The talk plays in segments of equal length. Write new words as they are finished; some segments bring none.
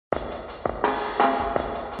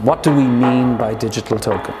What do we mean by digital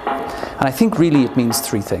token? And I think really it means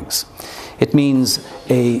three things. It means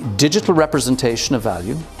a digital representation of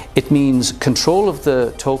value. It means control of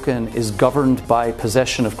the token is governed by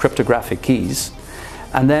possession of cryptographic keys.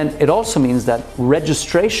 And then it also means that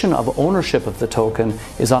registration of ownership of the token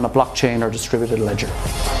is on a blockchain or distributed ledger.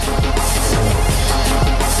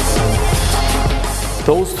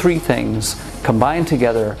 Those three things combined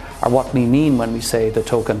together are what we mean when we say the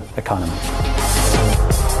token economy.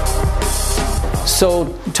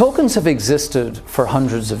 So tokens have existed for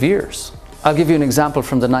hundreds of years. I'll give you an example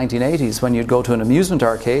from the 1980s when you'd go to an amusement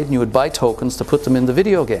arcade and you would buy tokens to put them in the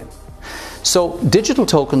video game. So digital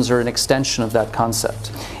tokens are an extension of that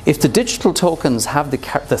concept. If the digital tokens have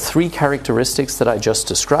the three characteristics that I just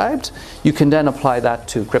described, you can then apply that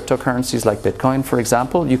to cryptocurrencies like Bitcoin, for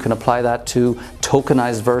example. You can apply that to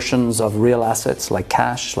tokenized versions of real assets like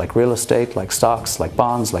cash, like real estate, like stocks, like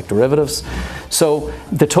bonds, like derivatives. So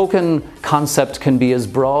the token concept can be as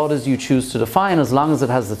broad as you choose to define as long as it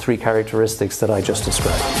has the three characteristics that I just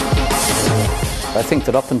described. I think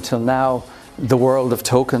that up until now, the world of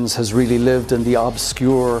tokens has really lived in the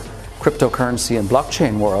obscure cryptocurrency and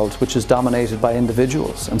blockchain world, which is dominated by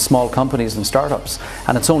individuals and small companies and startups.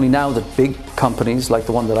 And it's only now that big companies like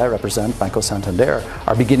the one that I represent, Banco Santander,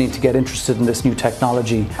 are beginning to get interested in this new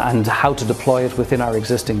technology and how to deploy it within our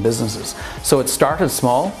existing businesses. So it started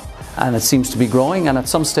small and it seems to be growing, and at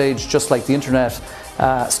some stage, just like the internet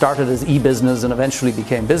started as e-business and eventually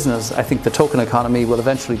became business, I think the token economy will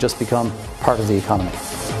eventually just become part of the economy.